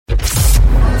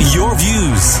your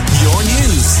views, your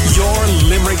news, your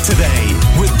Limerick Today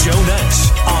with Joe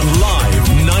Nash on Live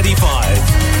 95.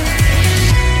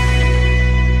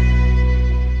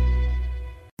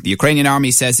 The Ukrainian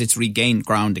army says it's regained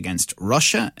ground against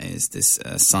Russia. Is this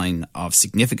a sign of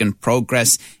significant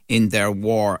progress in their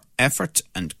war effort?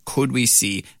 And could we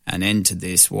see an end to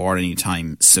this war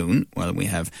anytime soon? Well, we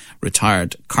have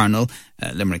retired Colonel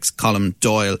Limerick's Colm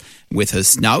Doyle with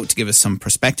us now to give us some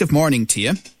perspective. Morning to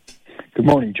you. Good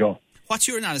morning, Joe. What's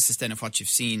your analysis then of what you've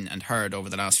seen and heard over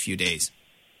the last few days?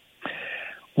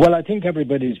 Well, I think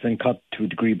everybody's been caught to a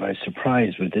degree by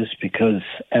surprise with this because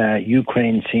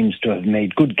Ukraine seems to have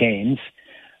made good gains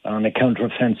on a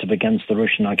counteroffensive against the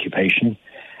Russian occupation,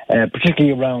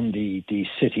 particularly around the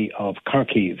city of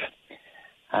Kharkiv.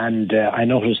 And I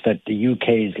noticed that the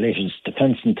UK's latest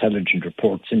defence intelligence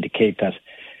reports indicate that,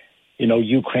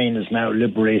 Ukraine has now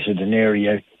liberated an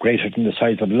area greater than the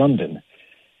size of London.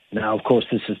 Now, of course,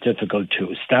 this is difficult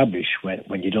to establish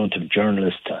when you don't have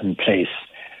journalists in place.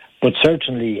 But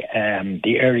certainly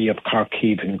the area of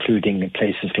Kharkiv, including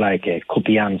places like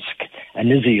Kupiansk and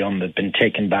Izium, have been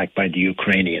taken back by the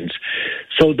Ukrainians.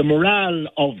 So the morale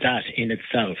of that in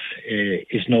itself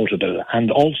is notable.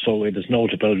 And also it is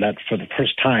notable that for the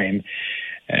first time,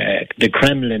 the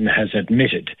Kremlin has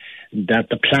admitted that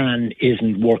the plan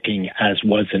isn't working as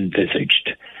was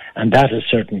envisaged. And that is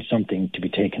certainly something to be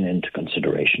taken into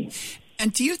consideration.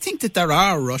 And do you think that there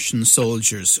are Russian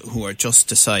soldiers who are just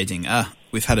deciding,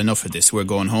 we've had enough of this, we're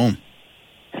going home?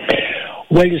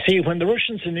 Well, you see, when the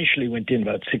Russians initially went in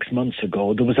about 6 months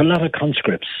ago, there was a lot of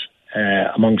conscripts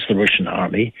amongst the Russian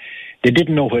army. They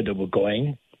didn't know where they were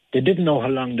going. They didn't know how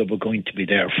long they were going to be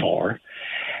there for.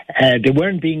 They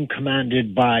weren't being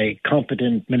commanded by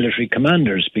competent military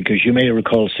commanders because you may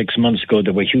recall 6 months ago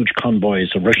there were huge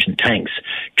convoys of Russian tanks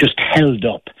just held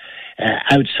up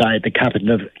outside the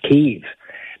capital of Kyiv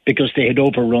because they had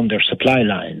overrun their supply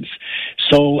lines.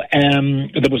 So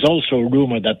there was also a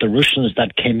rumour that the Russians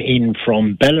that came in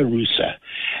from Belarus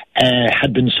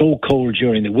had been so cold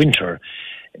during the winter,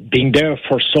 being there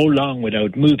for so long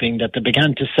without moving, that they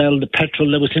began to sell the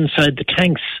petrol that was inside the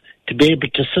tanks to be able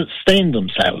to sustain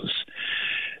themselves.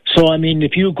 So,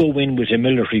 if you go in with a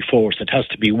military force, it has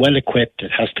to be well equipped,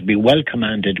 it has to be well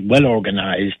commanded, well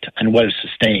organised and well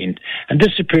sustained. And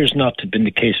this appears not to have been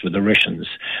the case with the Russians.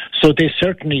 So they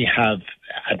certainly have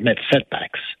met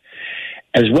setbacks.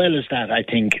 As well as that, I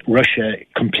think Russia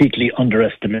completely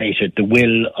underestimated the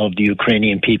will of the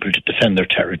Ukrainian people to defend their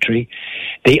territory.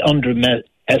 They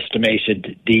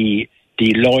underestimated the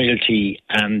loyalty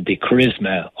and the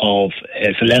charisma of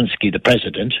Zelensky, the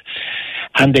president,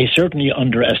 and they certainly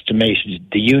underestimated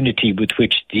the unity with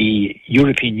which the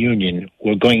European Union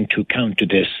were going to counter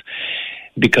this,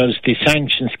 because the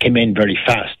sanctions came in very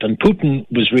fast, and Putin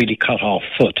was really caught off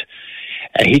foot.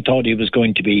 He thought he was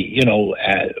going to be,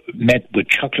 met with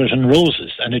chocolate and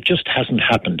roses, and it just hasn't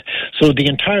happened. So the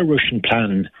entire Russian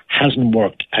plan hasn't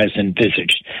worked as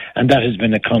envisaged, and that has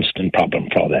been a constant problem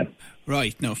for them.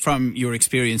 Right. Now, from your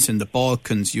experience in the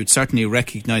Balkans, you'd certainly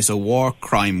recognise a war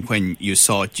crime when you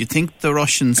saw it. Do you think the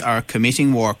Russians are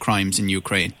committing war crimes in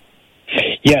Ukraine?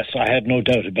 Yes, I had no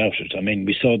doubt about it.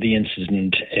 We saw the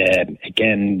incident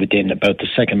again within about the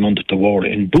second month of the war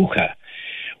in Bucha,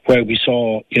 where we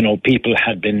saw,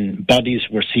 bodies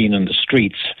were seen on the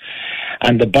streets,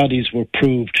 and the bodies were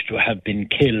proved to have been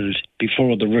killed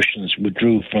before the Russians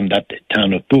withdrew from that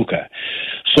town of Bucha.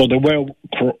 So there were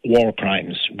war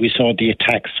crimes. We saw the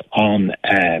attacks on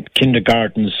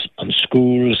kindergartens, on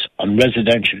schools, on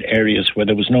residential areas where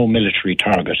there was no military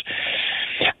target.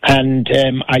 And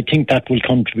I think that will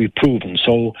come to be proven.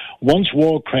 So once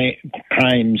war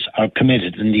crimes are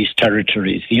committed in these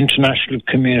territories, the international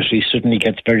community suddenly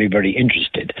gets very, very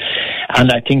interested.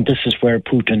 And I think this is where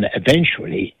Putin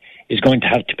eventually is going to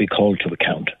have to be called to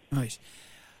account. Right.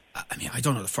 I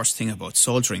don't know the first thing about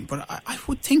soldiering, but I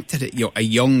would think that a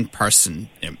young person,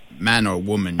 man or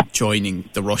woman, joining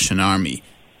the Russian army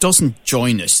doesn't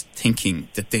join it thinking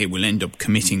that they will end up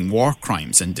committing war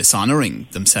crimes and dishonouring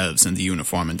themselves in the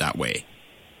uniform in that way.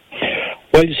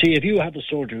 Well, you see, if you have a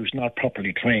soldier who's not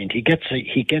properly trained, he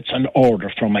gets an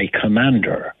order from a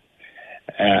commander,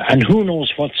 and who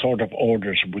knows what sort of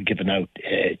orders were given out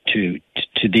to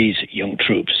these young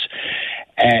troops.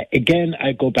 Again,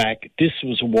 I go back. This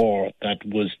was a war that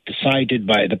was decided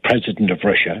by the president of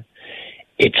Russia.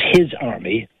 It's his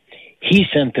army. He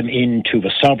sent them into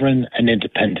a sovereign and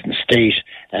independent state,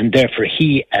 and therefore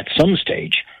he, at some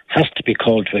stage, has to be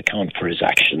called to account for his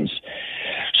actions.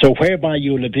 So whereby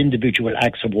you'll have individual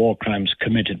acts of war crimes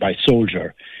committed by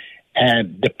soldier,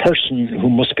 the person who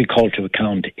must be called to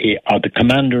account are the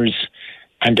commanders,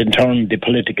 and in turn the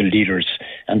political leaders,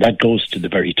 and that goes to the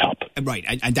very top. Right,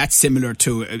 and that's similar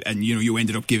to, and you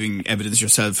ended up giving evidence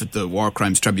yourself at the War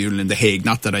Crimes Tribunal in The Hague.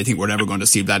 Not that I think we're ever going to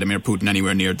see Vladimir Putin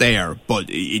anywhere near there, but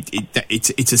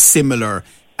it's a similar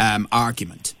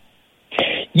argument.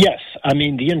 Yes, I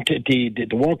mean the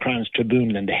War Crimes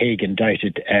Tribunal in The Hague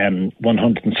indicted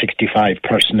 165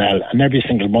 personnel, and every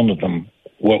single one of them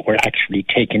were actually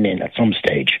taken in at some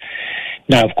stage.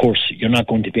 Now, of course, you're not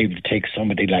going to be able to take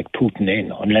somebody like Putin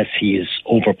in unless he is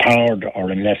overpowered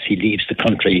or unless he leaves the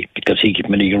country, because he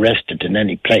can be arrested in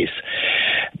any place.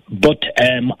 But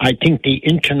I think the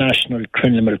International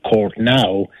Criminal Court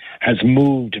now has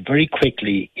moved very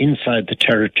quickly inside the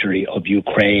territory of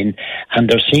Ukraine, and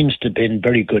there seems to have been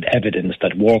very good evidence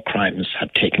that war crimes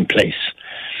have taken place.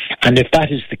 And if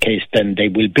that is the case, then they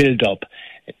will build up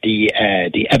the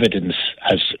evidence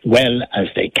as well as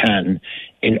they can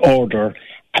in order,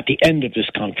 at the end of this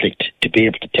conflict, to be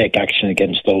able to take action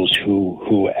against those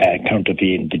who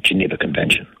countervene the Geneva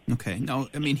Convention. Okay. Now,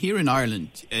 I mean, here in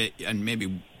Ireland, and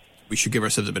maybe we should give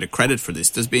ourselves a bit of credit for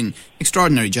this, there's been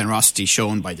extraordinary generosity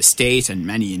shown by the state and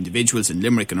many individuals in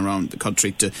Limerick and around the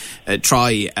country to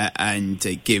try and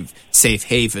give safe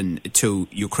haven to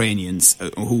Ukrainians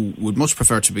who would much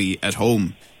prefer to be at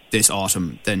home this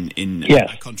autumn than in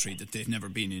a country that they've never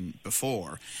been in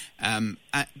before.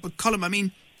 But Colm, I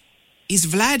mean, is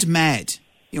Vlad mad?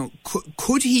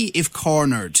 Could he, if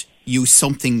cornered, use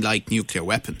something like nuclear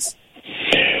weapons?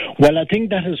 Well, I think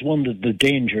that is one of the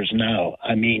dangers now.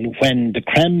 I mean, when the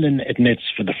Kremlin admits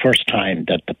for the first time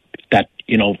that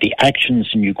the actions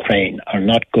in Ukraine are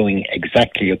not going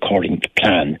exactly according to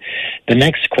plan, the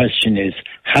next question is,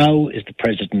 how is the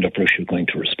president of Russia going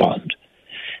to respond?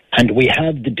 And we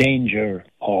have the danger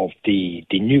of the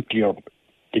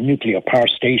nuclear power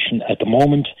station at the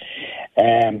moment,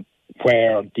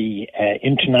 where the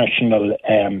international,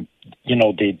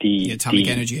 the Atomic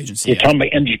Energy Agency, the Atomic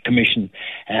Energy Commission,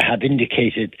 have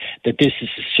indicated that this is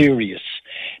serious.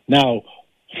 Now,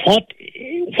 what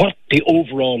the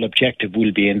overall objective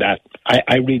will be in that,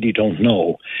 I really don't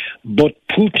know. But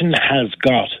Putin has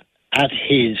got at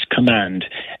his command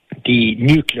the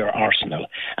nuclear arsenal,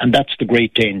 and that's the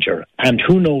great danger. And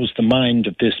who knows the mind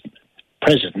of this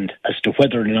president as to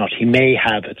whether or not he may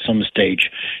have at some stage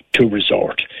to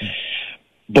resort.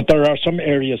 But there are some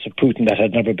areas of Putin that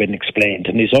had never been explained,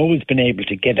 and he's always been able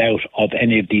to get out of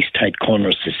any of these tight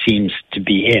corners he seems to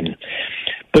be in.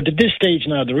 But at this stage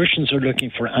now, the Russians are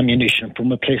looking for ammunition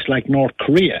from a place like North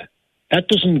Korea. That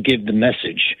doesn't give the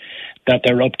message that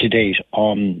they're up to date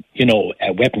on,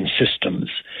 weapon systems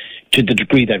to the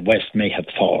degree that West may have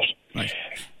thought. Right.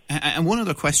 And one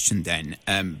other question then,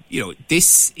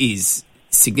 this is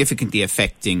significantly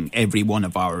affecting every one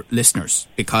of our listeners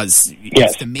because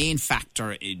it's the main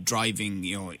factor in driving,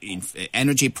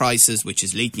 energy prices, which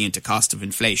is leaking into cost of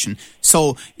inflation.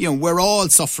 So, we're all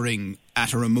suffering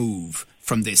at a remove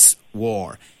from this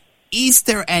war. Is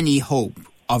there any hope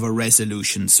of a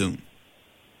resolution soon?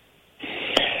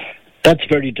 That's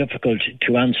very difficult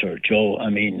to answer, Joe.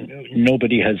 I mean,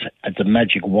 nobody has the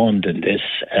magic wand in this.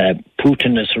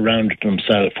 Putin has surrounded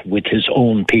himself with his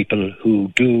own people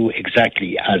who do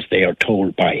exactly as they are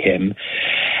told by him.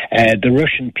 The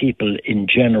Russian people in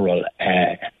general,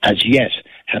 as yet,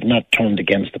 have not turned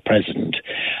against the president.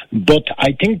 But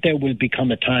I think there will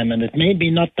become a time, and it may be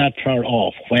not that far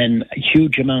off, when a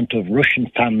huge amount of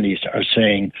Russian families are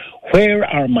saying, where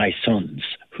are my sons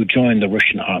who joined the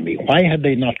Russian army? Why have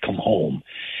they not come home?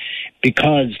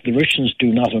 Because the Russians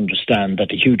do not understand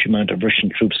that a huge amount of Russian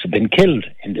troops have been killed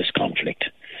in this conflict.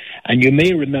 And you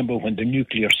may remember when the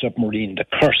nuclear submarine, the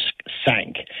Kursk,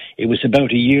 sank. It was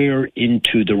about a year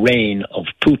into the reign of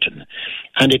Putin.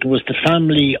 And it was the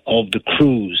family of the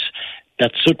crews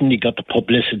that suddenly got the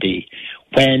publicity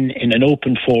when, in an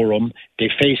open forum, they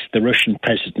faced the Russian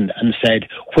president and said,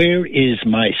 where is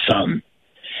my son?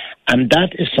 And that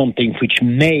is something which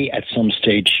may at some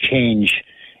stage change,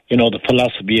 the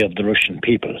philosophy of the Russian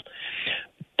people.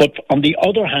 But on the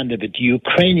other hand of it, the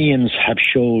Ukrainians have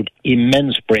showed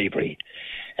immense bravery.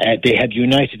 They have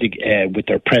united with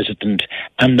their president,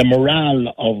 and the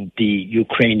morale of the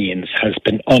Ukrainians has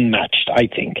been unmatched, I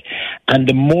think. And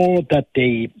the more that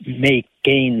they make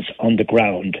gains on the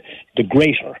ground, the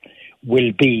greater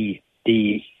will be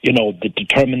the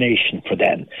determination for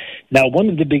them. Now, one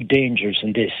of the big dangers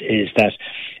in this is that,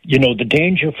 the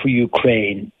danger for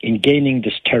Ukraine in gaining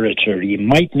this territory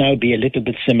might now be a little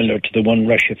bit similar to the one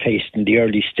Russia faced in the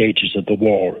early stages of the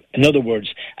war. In other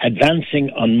words, advancing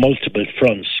on multiple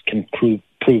fronts can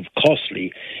prove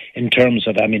costly in terms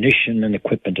of ammunition and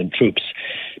equipment and troops.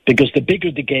 Because the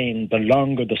bigger the gain, the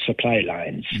longer the supply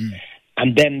lines.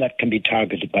 and then that can be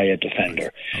targeted by a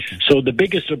defender. Okay. So the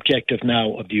biggest objective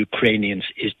now of the Ukrainians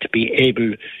is to be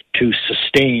able to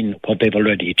sustain what they've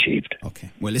already achieved. Okay.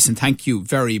 Well, listen, thank you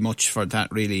very much for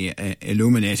that really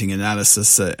illuminating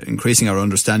analysis, increasing our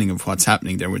understanding of what's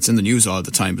happening there. It's in the news all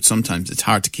the time, but sometimes it's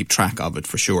hard to keep track of it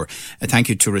for sure. Thank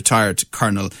you to retired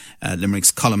Colonel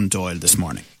Limerick's Colm Doyle this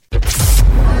morning.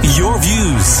 Your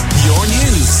views, your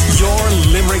news, your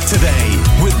Limerick Today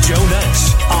with Joe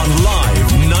Nash on Live.